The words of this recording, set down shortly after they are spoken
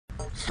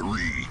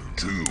3,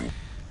 2.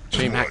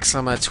 DreamHack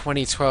Summer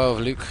 2012,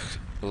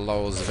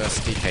 lukelawlz vs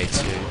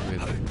DK2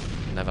 with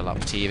Level Up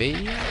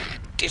TV,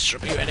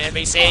 distributing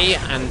NBC,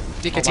 and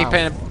DKT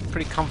playing a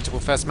pretty comfortable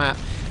first map.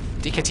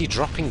 DKT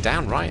dropping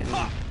down right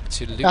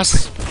to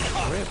Luke's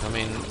rib. I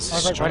mean, it's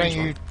a why don't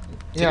you?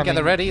 Didn't get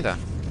the red either.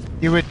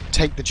 You would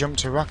take the jump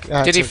to rock.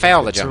 Did he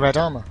fail the jump? To red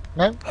armor?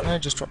 No,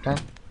 just drop down.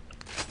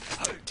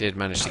 Did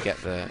manage to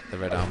get the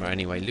red armor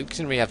anyway. Luke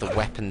didn't really have the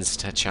weapons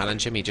to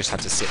challenge him. He just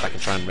had to sit back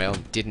and try and rail.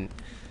 Didn't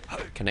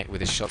connect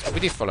with his shots. But we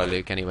did follow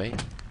Luke anyway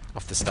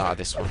off the start of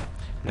this one.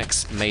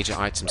 Next major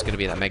item's going to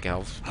be that mega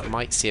health.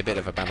 Might see a bit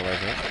of a battle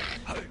over it.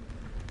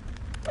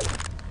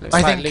 Looks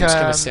like Luke's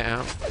going to sit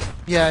out.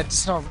 Yeah,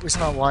 it's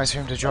not wise for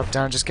him to drop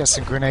down. Just get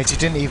some grenades. He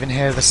didn't even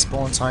hear the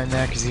spawn time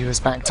there because he was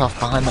backed off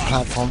behind the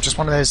platform. Just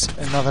one of those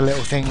another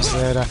little things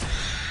that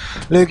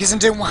Luke isn't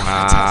doing. Wow,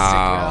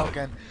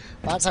 fantastic railgun.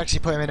 That's actually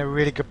put him in a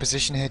really good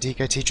position here,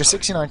 DKT. Just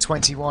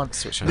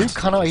 69-21. Luke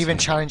cannot even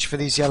challenge for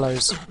these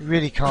yellows.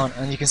 Really can't.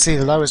 And you can see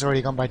the low has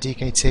already gone by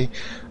DKT.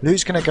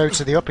 Luke's going to go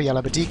to the upper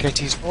yellow, but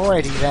DKT's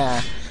already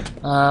there.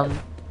 Luke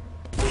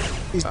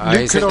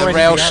could already the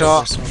rail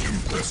shot.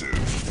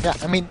 Yeah,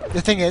 I mean,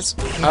 the thing is...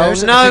 Oh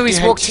no, he's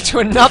walked into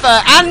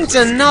another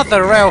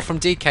rail from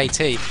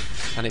DKT.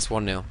 And it's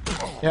 1-0.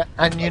 Yeah,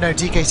 and you know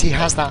DKT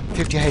has that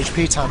 50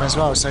 HP time as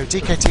well, so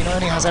DKT not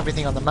only has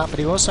everything on the map, but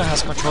he also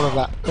has control of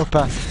that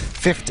upper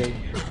 50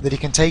 that he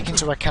can take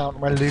into account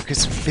when Luke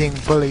is being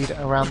bullied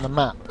around the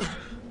map.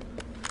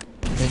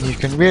 And you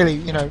can really,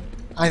 you know,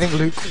 I think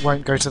Luke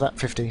won't go to that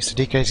 50, so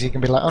DKT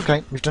can be like,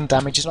 okay, we've done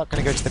damage, he's not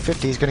going to go to the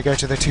 50, he's going to go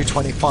to the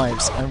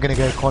 225s, I'm going to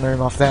go corner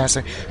him off there,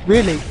 so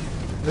really...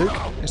 Luke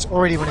is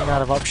already running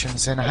out of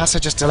options and has to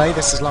just delay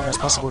this as long as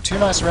possible. Two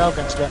nice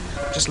railguns, but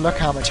just look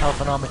how much health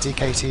and armor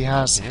DKT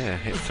has. Yeah,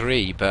 hit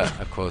 3, but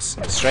of course,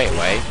 straight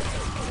away,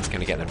 he's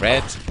going to get the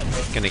red,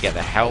 going to get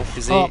the health,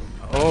 is he?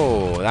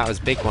 Oh, that was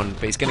a big one,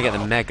 but he's going to get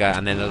the mega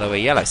and then the lower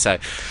yellow, so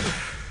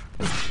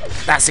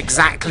that's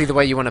exactly the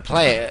way you want to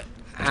play it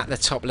at the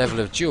top level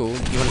of duel.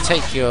 You want to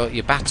take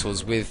your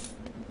battles with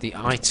the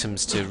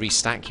items to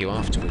restack you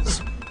afterwards.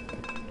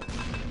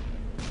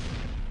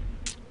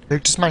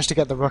 Luke just managed to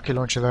get the rocket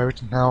launcher though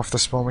now off the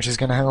spawn, which is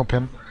going to help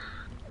him.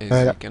 Is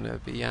he going to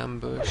be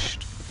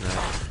ambushed? No.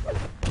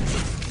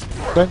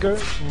 Don't go. 8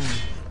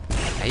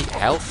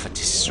 health for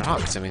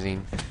Destruct. I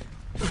mean,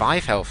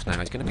 5 health now.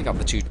 He's going to pick up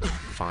the 2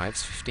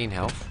 5s, 15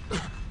 health.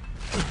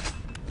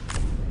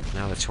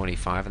 Now the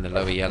 25, and the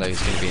lower yellow is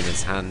going to be in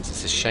his hands.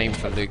 It's a shame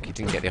for Luke. He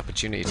didn't get the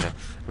opportunity to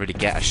really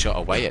get a shot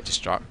away at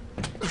Destruct.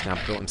 He's now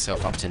built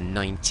himself up to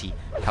 90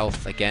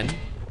 health again.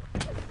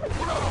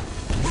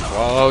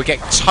 Whoa, get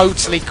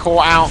totally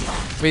caught out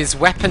with his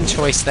weapon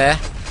choice there.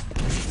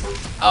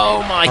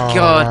 Oh my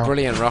god, wow.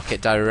 Brilliant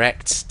rocket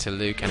direct to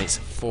Luke, and it's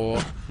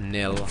 4-0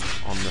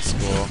 on the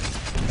score.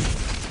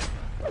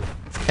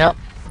 Yep,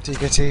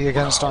 DKT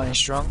again starting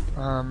strong.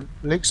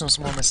 Luke some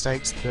small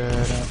mistakes,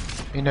 but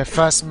you know,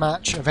 first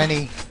match of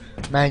any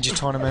major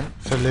tournament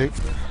for Luke.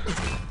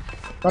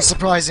 Not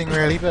surprising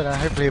really, but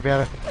hopefully he'll be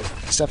able to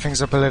step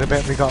things up a little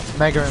bit. We got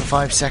Mega in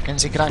 5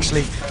 seconds. He could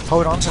actually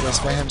hold on to this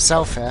for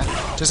himself here.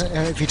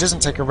 If he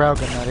doesn't take a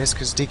railgun, that is,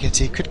 because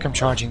DKT could come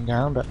charging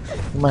down, but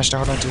he managed to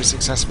hold on to it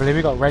successfully.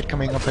 We got red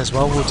coming up as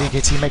well. Will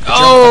DKT make the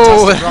jump?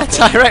 Oh,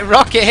 direct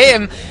rocket hit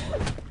him.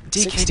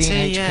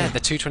 DKT, yeah, the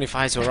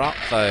 225s were up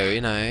though.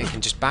 You know, he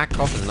can just back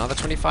off. There's another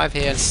 25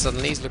 here, and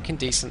suddenly he's looking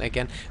decent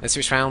again. Let's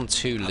switch round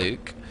to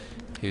Luke,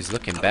 who's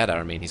looking better.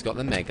 I mean, he's got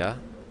the mega.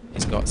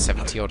 He's got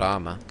 70 odd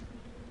armor.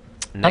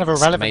 Kind of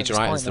irrelevant major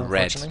item is the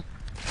red.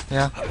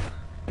 Yeah.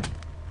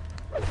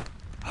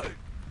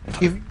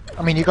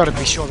 I mean, you got to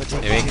be sure that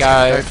DKT is going to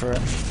go for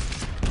it.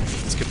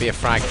 This could be a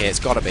frag here.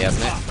 It's got to be,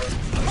 hasn't it?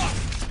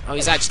 Oh,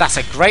 he's actually. That's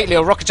a great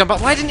little rocket jump.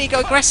 But why didn't he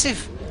go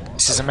aggressive?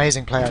 This is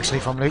amazing play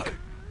actually from Luke.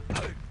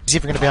 He's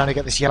even going to be able to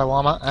get this yellow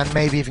armor and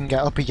maybe even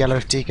get upper yellow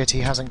if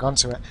DKT hasn't gone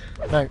to it.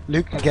 No,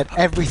 Luke can get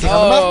everything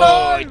on the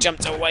map. No! He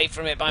jumped away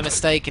from it by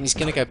mistake, and he's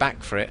going to go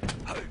back for it.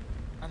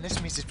 This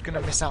means he's going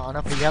to miss out on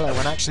upper yellow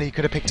when actually he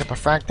could have picked up a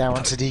frag there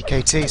onto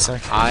DKT. So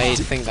I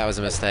think that was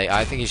a mistake.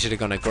 I think he should have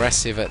gone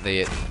aggressive at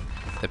the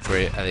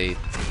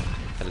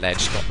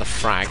ledge, got the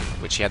frag,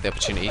 which he had the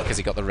opportunity because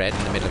he got the red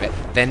in the middle of it,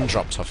 then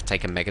dropped off to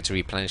take a mega to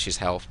replenish his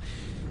health,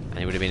 and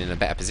he would have been in a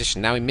better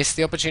position. Now he missed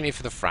the opportunity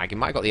for the frag. He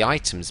might have got the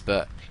items,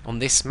 but on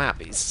this map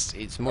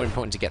it's more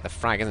important to get the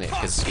frag, isn't it?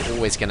 Because you're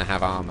always going to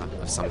have armor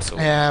of some sort.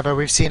 Yeah, but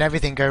we've seen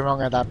everything go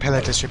wrong at that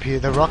pillar distribute.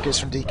 The rockets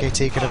from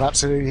DKT could have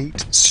absolutely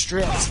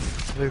stripped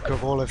Luke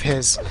of all of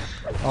his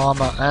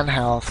armor and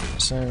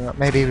health, so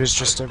maybe it was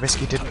just a risk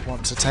he didn't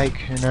want to take,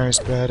 who knows.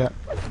 But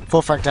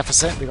 4 frag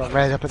deficit, we got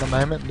red up at the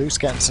moment. Luke's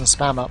getting some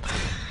spam up.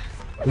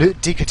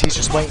 DKT's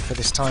just waiting for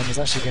this time. He's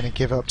actually going to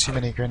give up too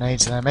many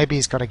grenades there. Maybe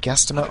he's got a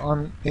guesstimate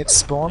on its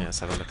spawn. Yeah, let's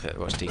have a look at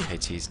what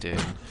DKT's doing.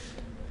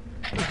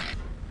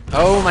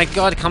 Oh my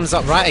god, it comes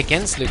up right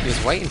against Luke. He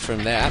was waiting for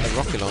him there at the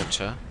rocket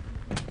launcher.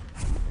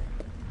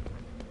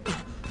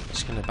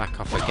 Just going to back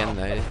off again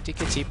though.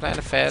 DKT playing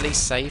a fairly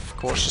safe,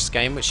 cautious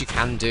game, which you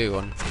can do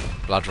on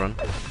Blood Run.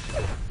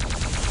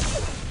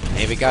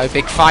 Here we go,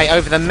 big fight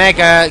over the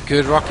Mega.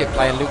 Good rocket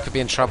play, and Luke could be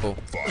in trouble.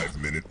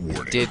 5-minute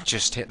warning. Did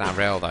just hit that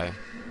rail though.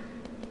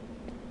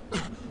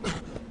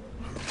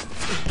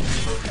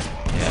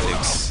 Yeah,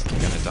 Luke's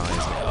gonna die,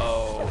 isn't he?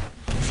 Oh.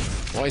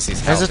 What is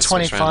his health? There's a It's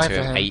switched 25 round for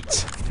to him.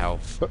 8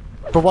 health.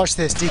 But watch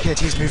this,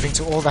 DKT's moving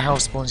to all the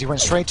health spawns. He went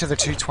straight to the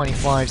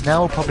 225s. Now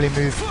he'll probably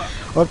move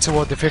up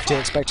toward the 50,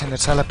 expecting the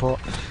teleport.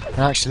 And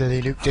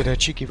actually, Luke did a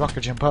cheeky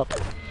rocket jump up.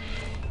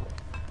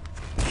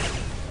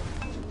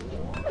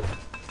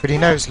 But he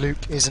knows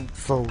Luke isn't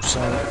full, so...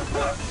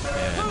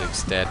 Yeah,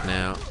 Luke's dead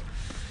now.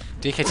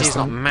 DKT's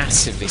not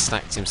massively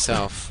stacked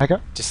himself.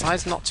 Mega?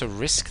 Decides not to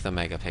risk the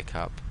Mega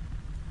pickup.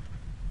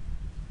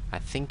 I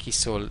think he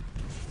saw...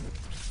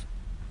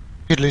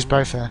 Could lose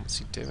both here. What's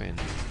he doing?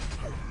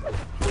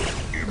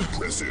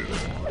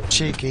 Impressive.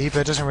 Cheeky, but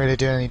it doesn't really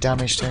do any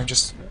damage to him.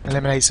 Just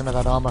eliminate some of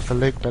that armor for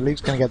Luke. But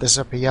Luke's going to get this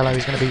up a yellow.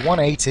 He's going to be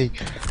 180,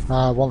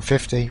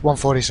 150,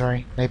 140,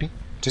 sorry, maybe.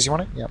 Does he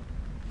want it? Yep.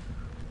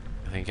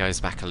 I think it goes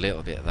back a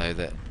little bit though,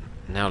 that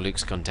now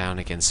Luke's gone down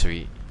again, so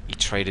he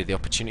traded the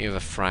opportunity of a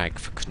frag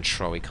for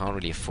control. He can't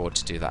really afford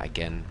to do that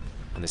again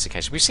on this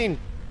occasion. We've seen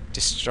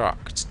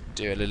Destruct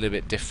do it a little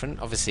bit different.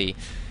 Obviously,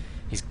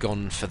 he's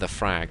gone for the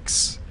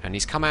frags, and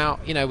he's come out,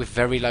 you know, with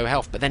very low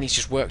health, but then he's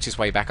just worked his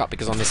way back up,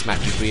 because on this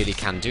map you really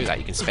can do that.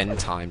 You can spend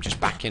time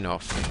just backing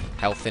off,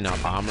 healthing up,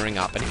 armoring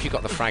up, and if you've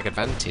got the frag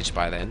advantage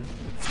by then...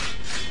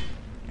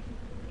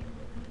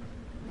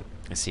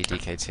 I see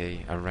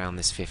DKT around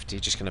this 50,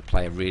 just going to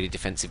play a really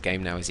defensive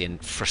game now as he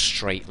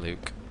frustrate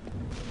Luke.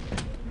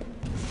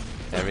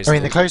 There is I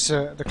mean, Luke.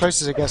 the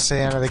closer it gets to the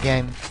end of the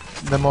game,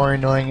 the more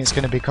annoying it's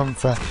going to become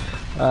for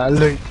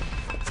Luke.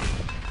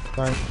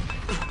 So,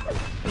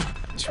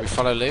 Should we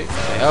follow Luke?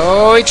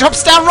 Oh, he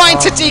drops down right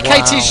into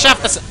DKT's wow.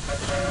 shaft.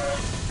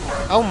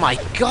 Oh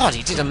my god,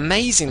 he did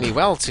amazingly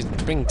well to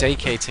bring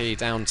DKT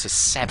down to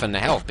 7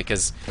 health,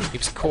 because he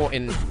was caught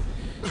in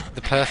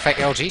the perfect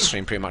LG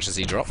stream pretty much as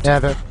he dropped. yeah,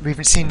 but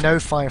we've seen no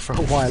fire for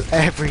a while.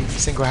 Every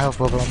single health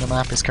bubble on the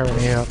map is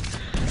currently up.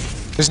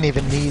 Doesn't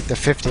even need the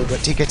 50, but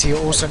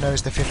DKT also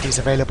knows the 50 is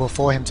available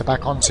for him to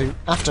back onto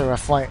after a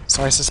fight,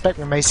 so I suspect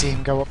we may see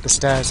him go up the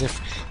stairs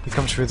if he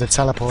comes through the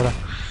teleporter.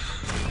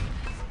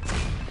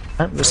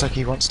 Oh, looks like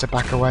he wants to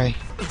back away.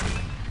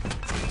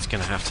 He's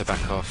going to have to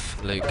back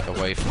off Luke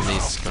away from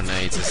these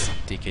grenades as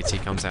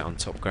DKT comes out on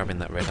top grabbing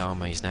that red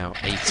armor. He's now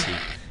 80,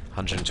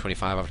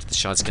 125 after the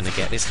shard's going to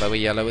get this lower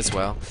yellow as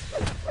well.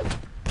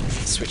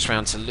 Switch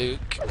round to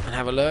Luke and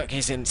have a look.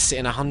 He's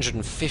sitting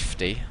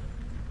 150.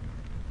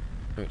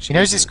 He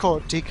knows he's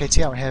caught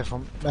DKT out here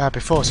from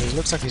before, so it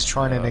looks like he's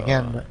trying it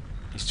again. But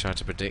he's trying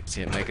to predict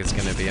it. Mega's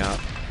going to be up.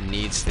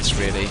 Needs this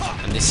really,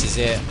 and this is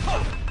it.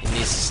 He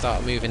needs to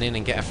start moving in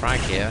and get a frag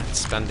here to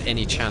stand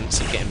any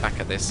chance of getting back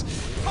at this.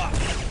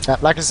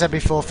 like I said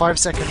before,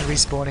 5-second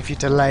respawn if you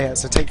delay it,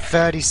 so take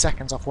 30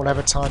 seconds off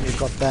whatever time you've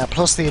got there,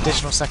 plus the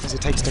additional seconds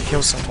it takes to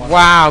kill someone.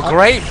 Wow,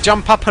 great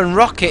jump up and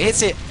rocket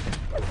hits it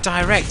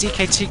direct.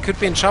 DKT could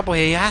be in trouble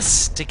here. He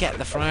has to get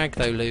the frag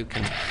though, Luke,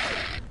 and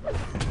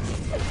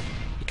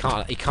he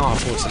can't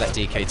afford to let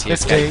DKT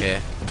escape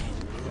here.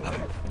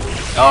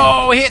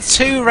 Oh, he hit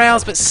 2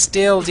 rails, but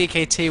still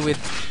DKT with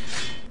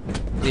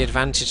the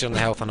advantage on the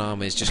health and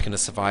armor is just going to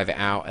survive it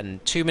out.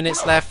 And 2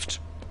 minutes left.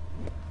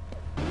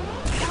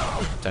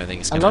 Don't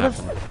think it's going to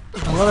happen.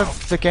 A lot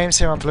of the games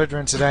here on Blood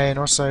Run today, and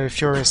also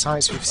Furious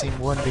Heights, we've seen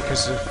won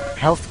because of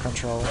health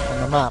control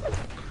on the map.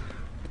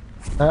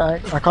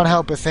 I can't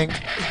help but think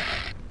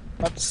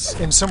that's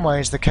in some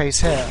ways the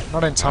case here.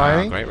 Not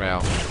entirely. Wow, great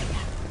rail.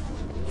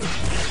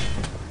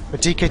 But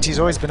DKT's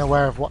always been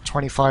aware of what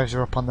 25s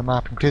are up on the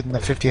map, including the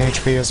 50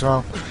 HP as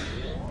well,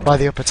 by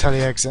the upper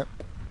telly exit.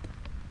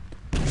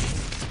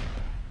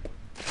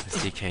 As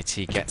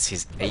DKT gets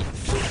his 8th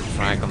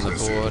frag on the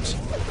board.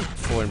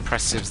 4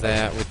 impressives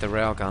there with the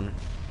railgun.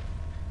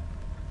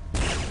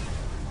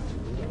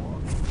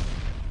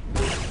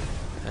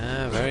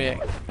 Very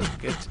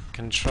good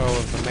control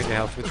of the mega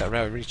health with that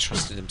rail. He really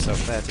trusted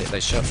himself there to hit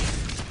those shots.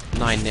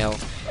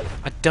 9-0.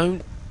 I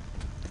don't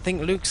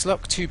think Luke's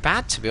looked too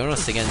bad, to be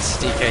honest,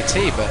 against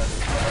DKT, but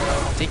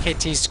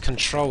DKT's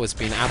control has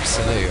been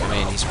absolute. I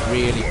mean, he's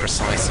really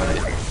precise on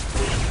it,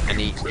 and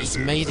he's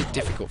made it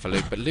difficult for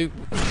Luke. But Luke,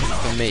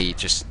 for me,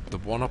 just the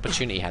one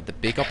opportunity he had, the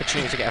big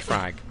opportunity to get a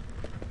frag,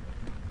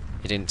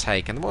 he didn't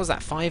take. And what was that,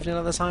 5-0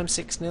 at the time,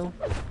 6-0?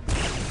 I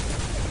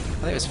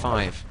think it was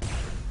 5.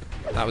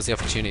 That was the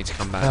opportunity to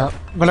come back.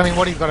 Well, I mean,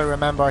 what you've got to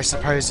remember, I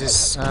suppose,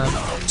 is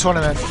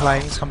tournament play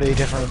is completely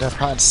different to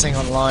practicing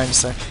online,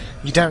 so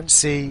you don't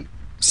see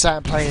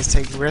certain players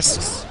take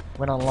risks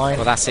when online.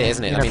 Well, that's it,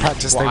 isn't it? I mean,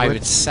 practice what I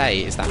would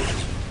say is that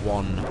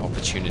one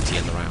opportunity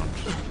in the round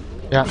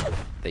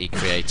that he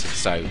created.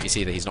 So it's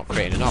either he's not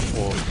creating enough,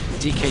 or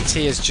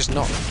DKT has just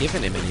not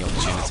given him any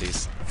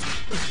opportunities.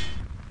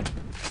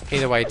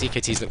 Either way,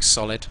 DKT's looks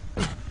solid.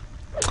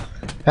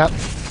 Yep.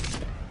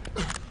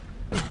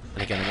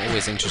 And again, I'm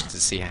always interested to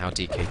see how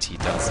DKT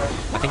does.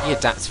 I think he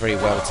adapts very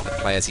well to the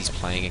players he's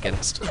playing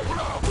against. Good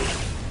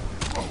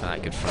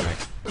frag.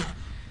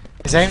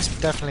 His aim's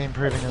definitely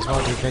improving as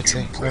well,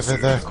 DKT, over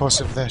the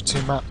course of the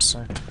 2 maps.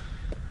 So.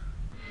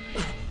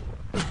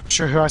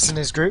 sure who else in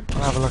his group.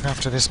 I'll have a look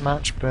after this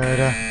match, but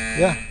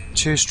yeah,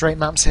 2 straight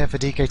maps here for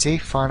DKT.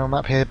 Final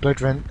map here,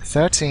 Blood Run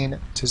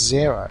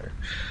 13-0.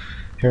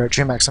 Here at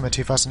DreamHack Summer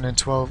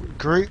 2012,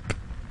 Group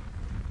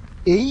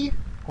E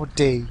or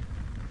D?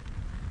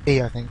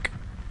 E, I think.